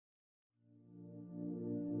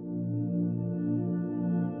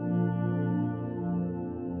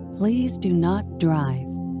Please do not drive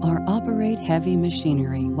or operate heavy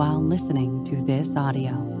machinery while listening to this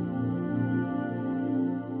audio.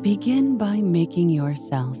 Begin by making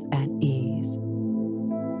yourself at ease.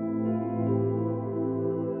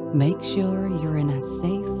 Make sure you're in a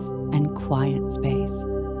safe and quiet space.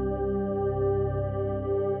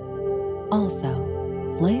 Also,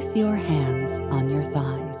 place your hands on your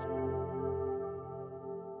thighs.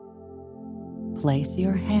 Place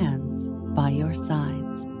your hands by your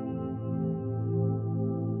sides.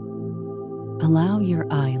 Allow your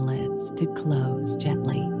eyelids to close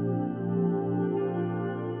gently.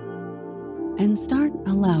 And start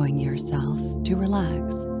allowing yourself to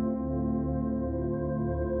relax.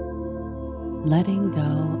 Letting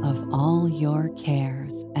go of all your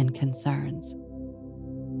cares and concerns.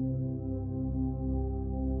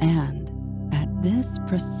 And at this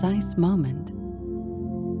precise moment,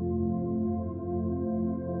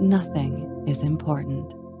 nothing is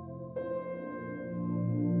important.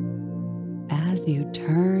 As you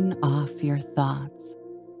turn off your thoughts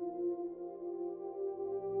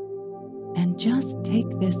and just take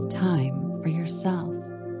this time for yourself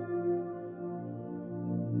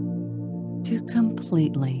to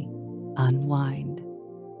completely unwind.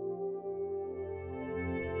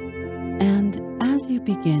 And as you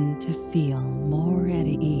begin to feel more at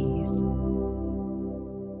ease,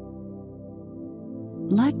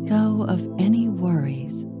 let go of any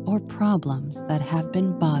worries or problems that have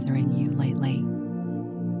been bothering you lately.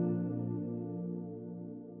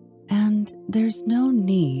 And there's no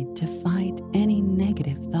need to fight any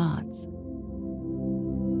negative thoughts,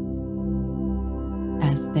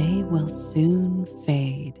 as they will soon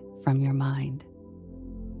fade from your mind.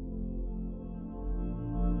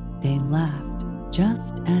 They left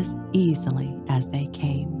just as easily as they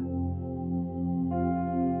came.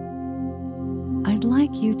 I'd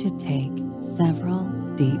like you to take several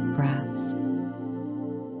deep breaths,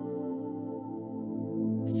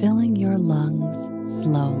 filling your lungs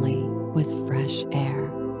slowly with fresh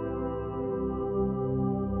air.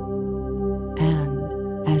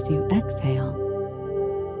 And as you exhale,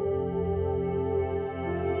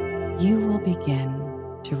 you will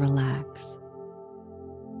begin to relax.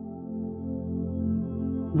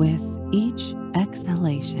 With each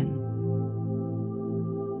exhalation,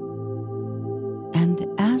 and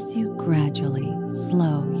as you gradually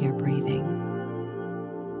slow your breathing,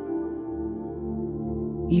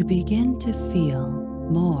 you begin to feel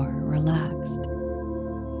more relaxed,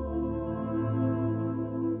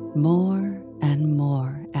 more and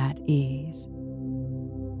more at ease.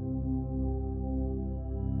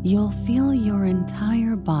 You'll feel your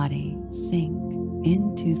entire body sink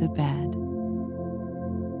into the bed,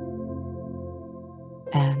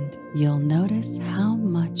 and you'll notice how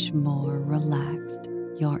much more relaxed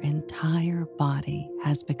your entire body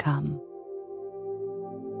has become.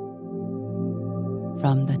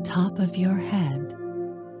 From the top of your head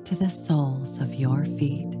to the soles of your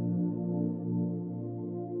feet,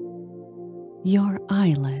 your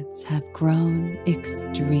eyelids have grown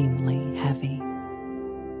extremely heavy.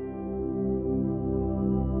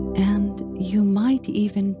 And you might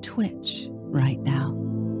even twitch right now.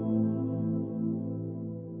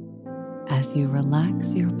 As you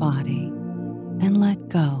relax your body and let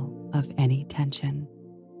go of any tension.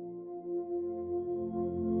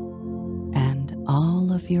 And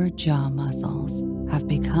all of your jaw muscles have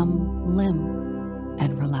become limp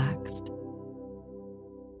and relaxed.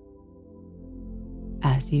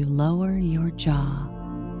 As you lower your jaw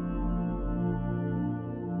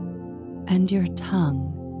and your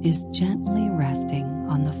tongue is gently resting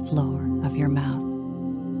on the floor of your mouth.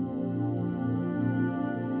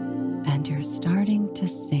 And you're starting to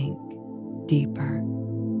sink deeper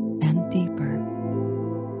and deeper.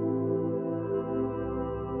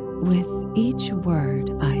 With each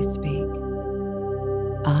word I speak,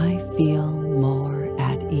 I feel more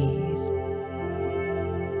at ease.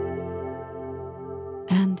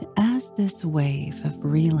 And as this wave of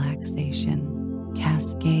relaxation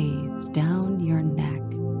cascades down your neck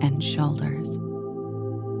and shoulders,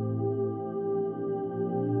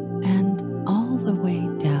 and all the way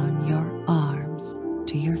down your arms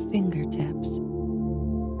to your fingertips,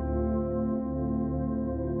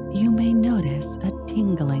 you may notice a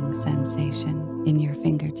tingling sensation in your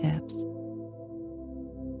fingertips.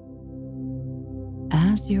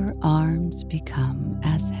 As your arms become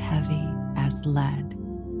as heavy as lead,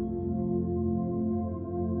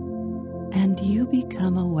 and you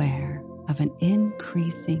become aware of an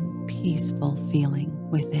increasing peaceful feeling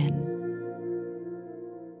within.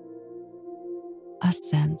 A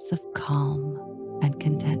sense of calm and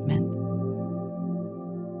contentment.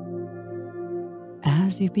 As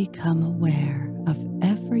as you become aware of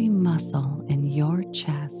every muscle in your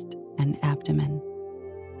chest and abdomen.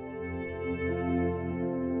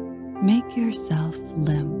 Make yourself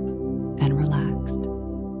limp and relaxed,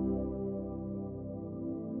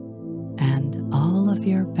 and all of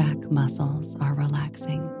your back muscles are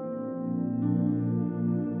relaxing.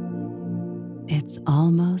 It's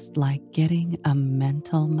almost like getting a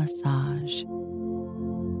mental massage.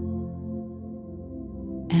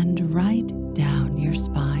 And right down your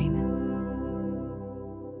spine.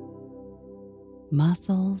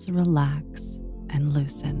 Muscles relax and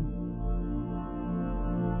loosen.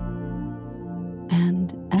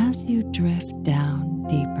 And as you drift down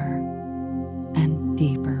deeper and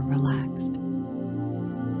deeper relaxed,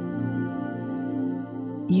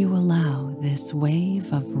 you allow this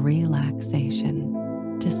wave of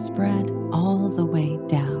relaxation to spread all the way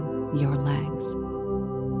down your legs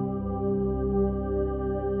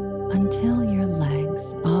until your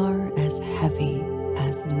legs are as heavy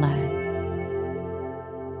as lead.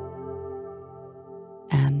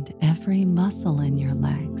 And every muscle in your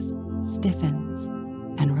legs stiffens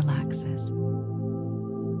and relaxes,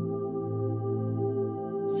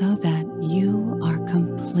 so that you are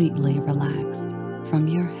completely relaxed from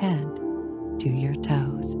your head to your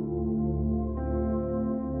toes.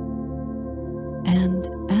 And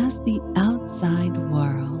as the outside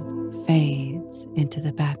world fades into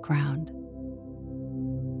the background,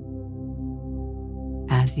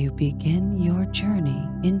 as you begin your journey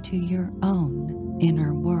into your own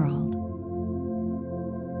inner world,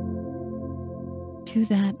 to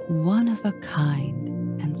that one-of-a-kind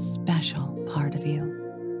and special part of you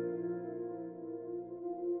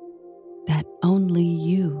that only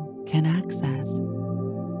you can access,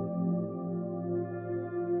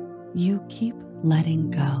 you keep letting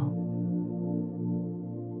go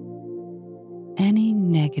any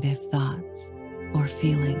negative thoughts or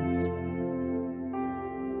feelings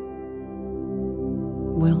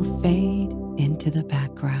will fade into the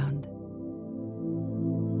background,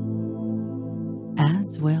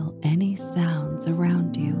 as will any sounds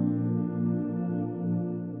around you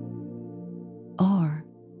or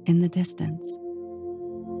in the distance.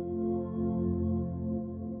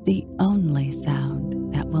 The only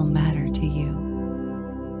sound that will matter to you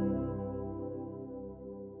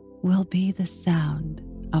will be the sound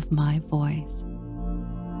of my voice,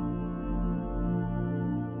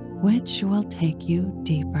 which will take you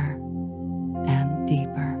deeper and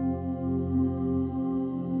deeper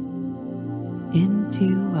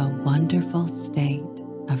into a wonderful state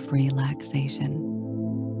of relaxation.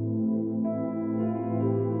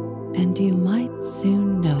 And you might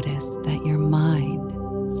soon notice that your mind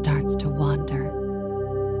starts to wander.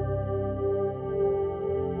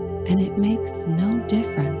 And it makes no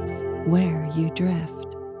difference where you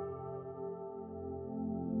drift,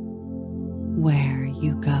 where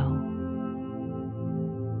you go.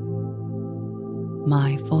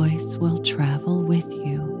 My voice will travel with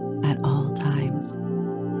you at all times,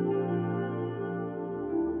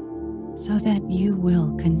 so that you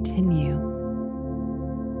will continue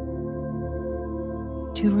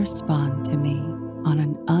to respond to me on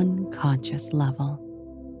an unconscious level.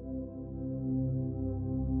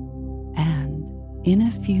 And in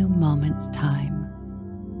a few moments' time,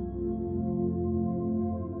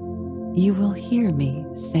 you will hear me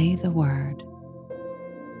say the word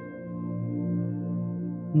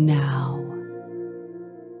now.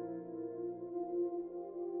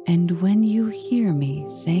 And when you hear me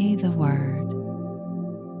say the word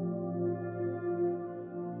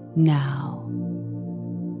now,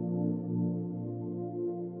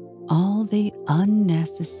 all the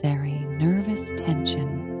unnecessary nervous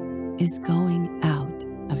tension is going out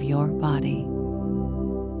of your body,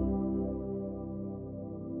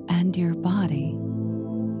 and your body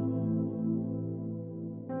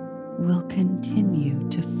will continue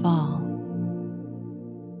to fall.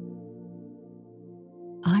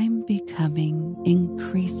 I'm becoming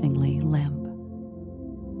increasingly limp,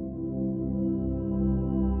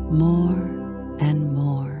 more and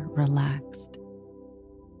more relaxed,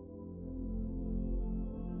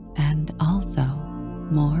 and also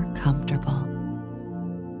more comfortable.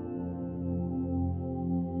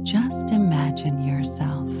 Just imagine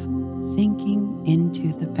yourself sinking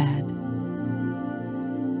into the bed,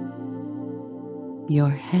 your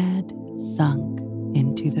head sunk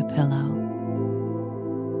into the pillow,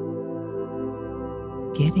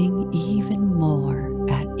 getting even more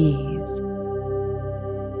at ease.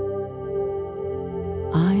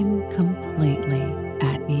 I'm completely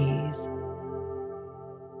at ease.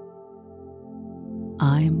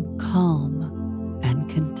 I'm calm and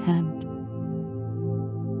content.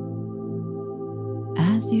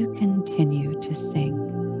 continue to sink.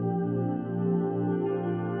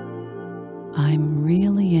 I'm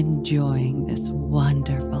really enjoying this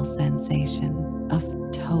wonderful sensation of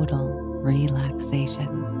total relaxation.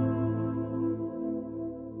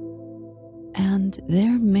 And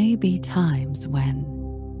there may be times when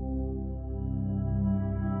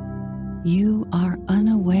you are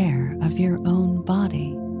unaware of your own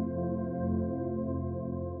body.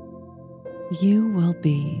 You will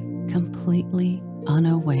be completely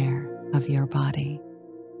unaware of your body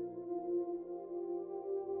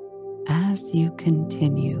as you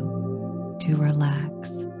continue to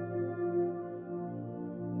relax.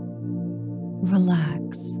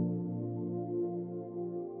 Relax.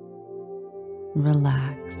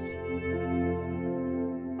 Relax.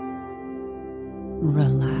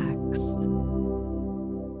 Relax.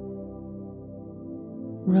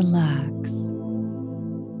 Relax.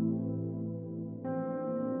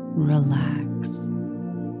 Relax.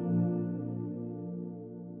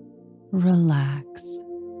 Relax.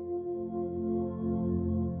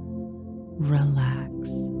 Relax.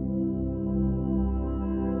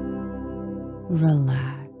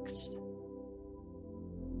 Relax.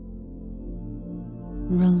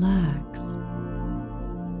 Relax. Relax.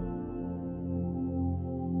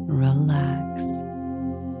 Relax.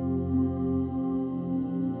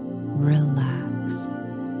 Relax.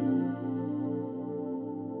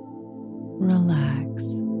 Relax.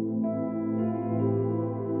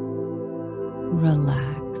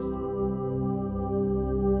 Relax.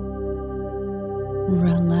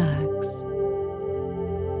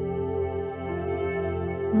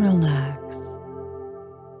 Relax.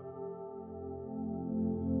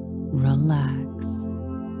 Relax.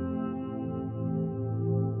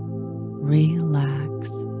 Relax.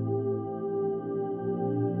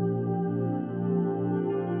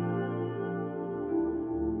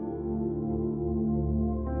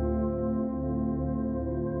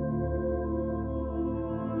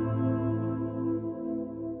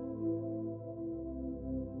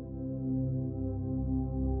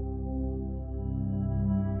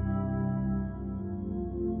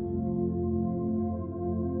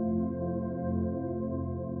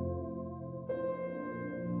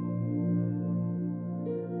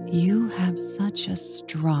 You have such a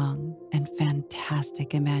strong and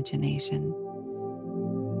fantastic imagination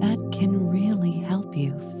that can really help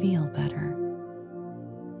you feel better.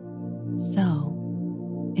 So,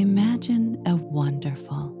 imagine a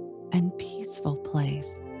wonderful and peaceful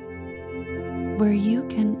place where you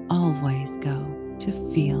can always go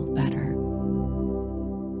to feel better.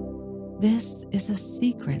 This is a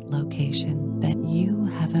secret location that you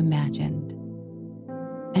have imagined,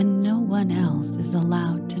 and no one else is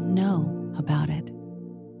allowed to know about it.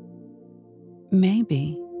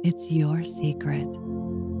 Maybe it's your secret,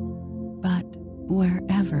 but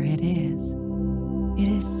wherever it is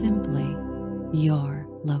simply your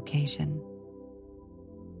location.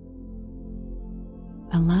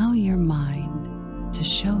 Allow your mind to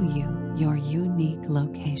show you your unique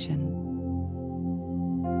location.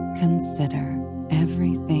 Consider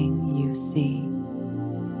everything you see.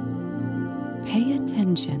 Pay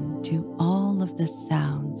attention to all of the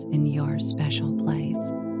sounds in your special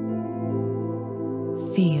place.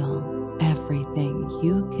 Feel everything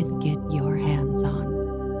you can get your hands on.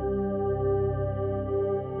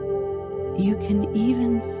 You can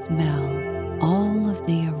even smell all of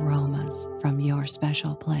the aromas from your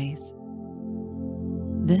special place.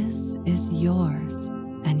 This is yours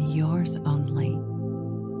and yours only.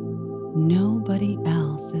 Nobody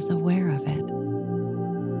else is aware of it.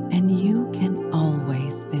 And you can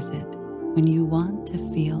always visit when you want to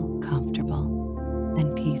feel comfortable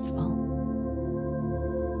and peaceful.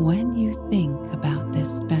 When you think about this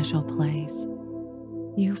special place,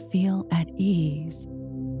 you feel at ease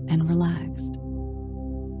and relaxed.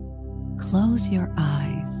 Close your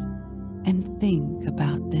eyes and think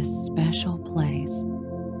about this special place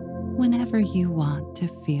whenever you want to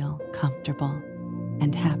feel comfortable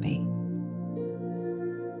and happy.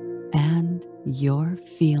 And you're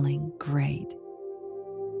feeling great.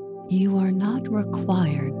 You are not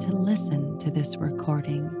required to listen to this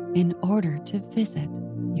recording in order to visit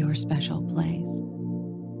your special place.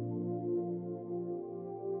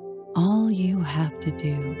 All you have to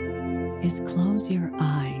do is close your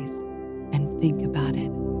eyes and think about it,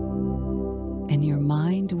 and your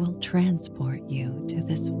mind will transport you to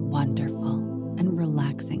this wonderful and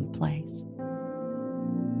relaxing place.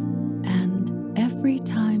 And every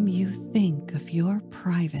time you think of your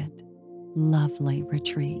private, lovely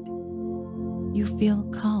retreat, you feel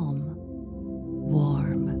calm,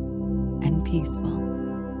 warm, and peaceful.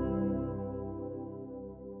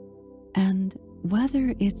 And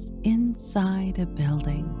Whether it's inside a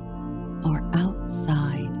building or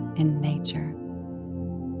outside in nature,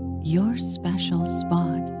 your special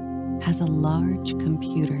spot has a large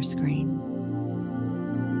computer screen.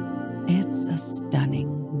 It's a stunning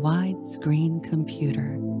widescreen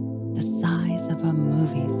computer the size of a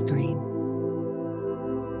movie screen.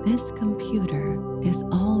 This computer is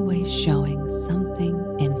always showing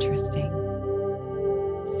something interesting,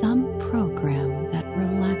 some program that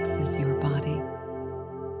relaxes your body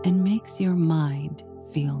and makes your mind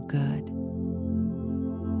feel good.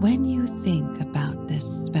 When you think about this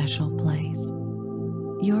special place,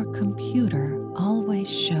 your computer always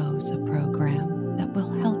shows a program that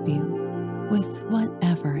will help you with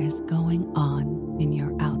whatever is going on in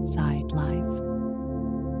your outside life.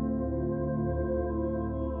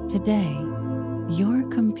 Today, your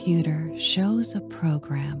computer shows a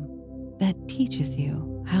program that teaches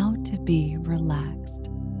you how to be relaxed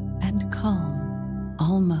and calm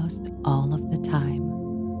almost all of the time,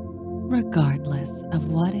 regardless of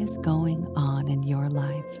what is going on in your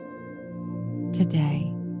life.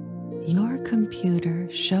 Today, your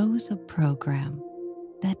computer shows a program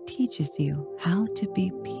that teaches you how to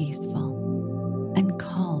be peaceful and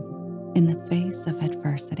calm in the face of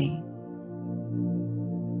adversity.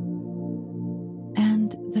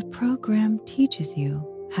 And the program teaches you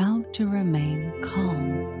how to remain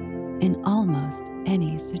calm in almost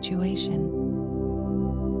any situation.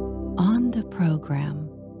 On the program,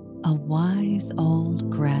 a wise old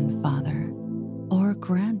grandfather or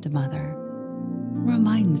grandmother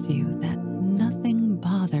reminds you that nothing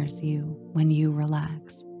bothers you when you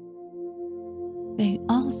relax. They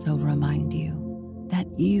also remind you that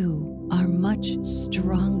you are much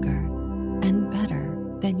stronger and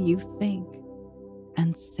better than you think,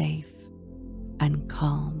 and safe and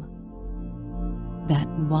calm. That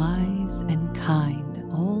wise and kind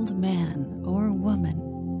old man or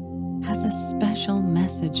woman has a special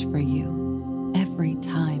message for you every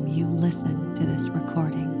time you listen to this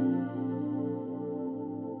recording.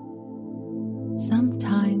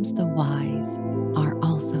 Sometimes the wise are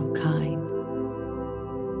also kind.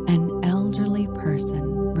 An elderly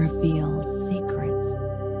person reveals secrets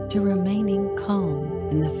to remaining calm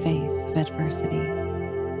in the face of adversity.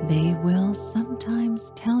 They will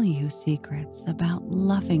sometimes tell you secrets about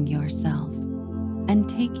loving yourself and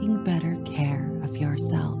taking better care of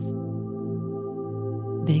yourself.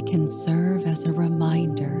 They can serve as a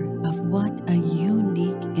reminder of what a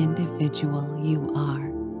unique individual you are.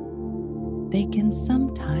 They can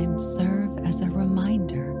sometimes serve as a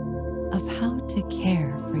reminder of how to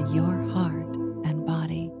care for your heart and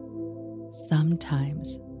body.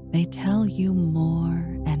 Sometimes they tell you more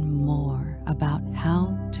and more about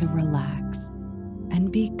how to relax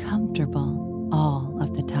and be comfortable all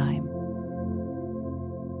of the time.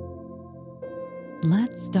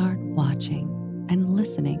 Let's start watching and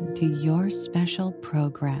listening to your special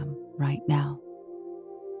program right now.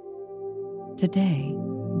 Today,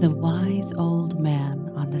 the wise old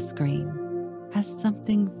man on the screen has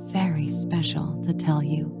something very special to tell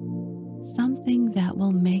you, something that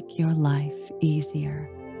will make your life easier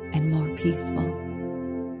and more peaceful.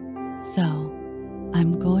 So,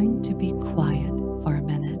 I'm going to be quiet for a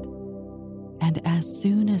minute, and as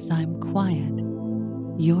soon as I'm quiet,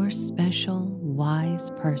 your special wise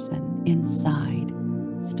person inside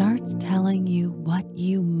starts telling you what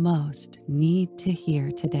you most need to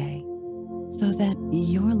hear today, so that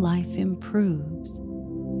your life improves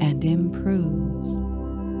and improves.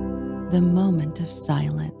 The moment of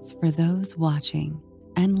silence for those watching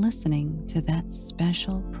and listening to that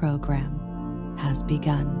special program has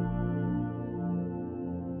begun.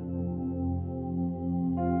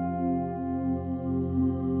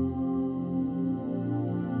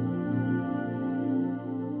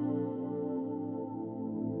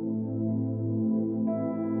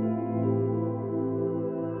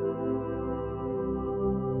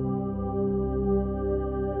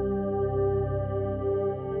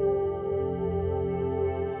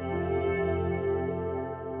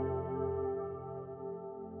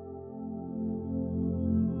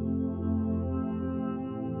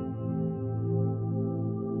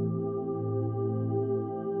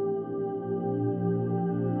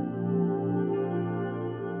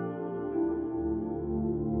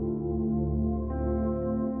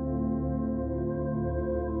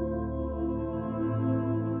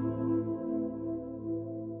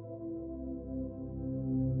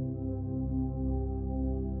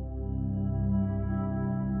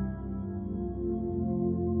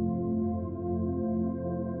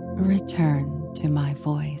 Return to my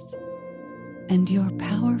voice, and your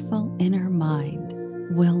powerful inner mind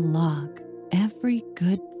will log every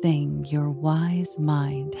good thing your wise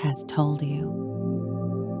mind has told you.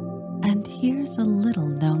 And here's a little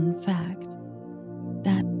known fact: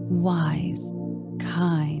 that wise,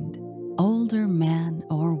 kind, older man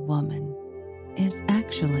or woman is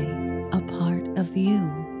actually a part of you.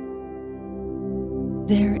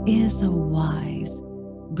 There is a wise,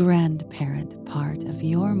 grandparent part of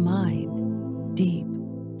your mind deep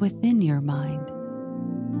within your mind,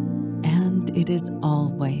 and it is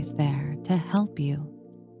always there to help you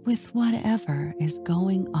with whatever is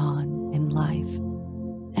going on in life.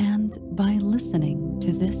 And by listening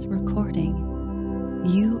to this recording,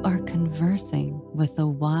 you are conversing with a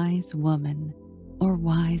wise woman or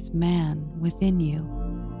wise man within you,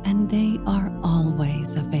 and they are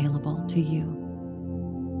always available to you.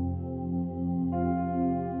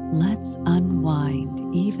 Let's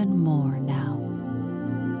unwind even more now.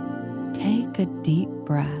 Take a deep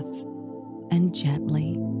breath and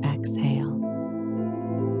gently exhale.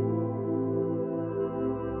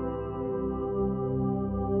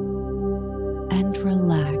 And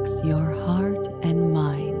relax your heart and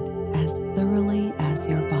mind as thoroughly as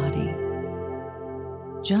your body.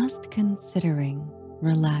 Just considering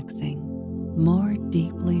relaxing more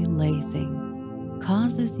deeply lazing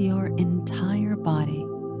causes your entire body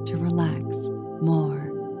to relax more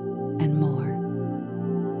and more.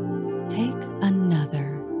 Take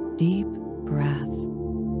another deep breath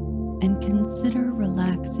and consider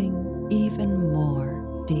relaxing even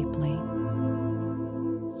more deeply.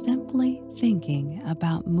 Simply thinking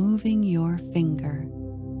about moving your finger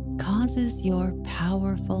causes your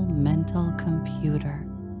powerful mental computer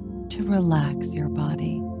to relax your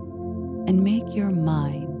body and make your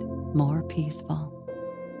mind more peaceful.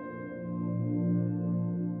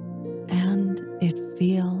 And it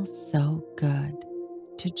feels so good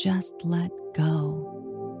to just let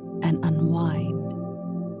go and unwind.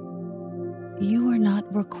 You are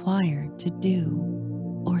not required to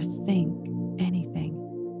do or think anything.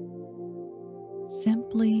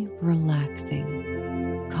 Simply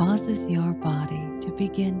relaxing causes your body to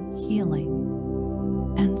begin healing,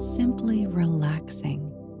 and simply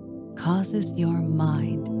relaxing causes your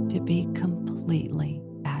mind to be completely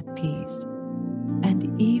at peace.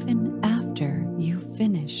 And even after you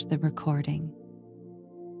finish the recording,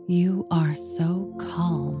 you are so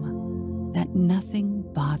calm that nothing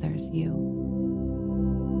bothers you.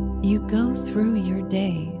 You go through your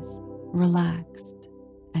days relaxed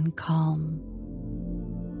and calm.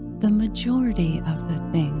 The majority of the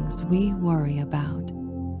things we worry about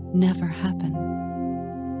never happen,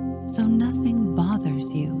 so nothing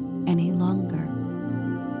bothers you any longer.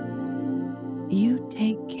 You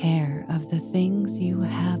take care of the things you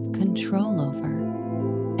have control over,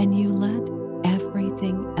 and you let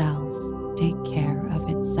everything else take care of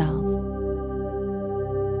itself.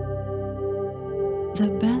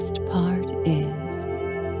 The best part is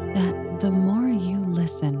that the more you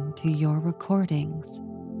listen to your recordings,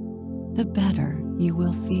 the better you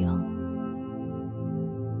will feel.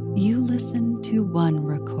 You listen to one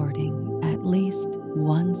recording at least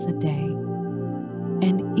once a day,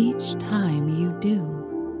 and each time you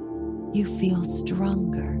do, you feel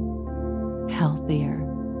stronger, healthier,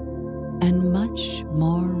 and much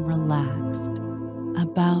more relaxed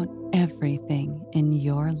about everything in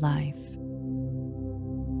your life.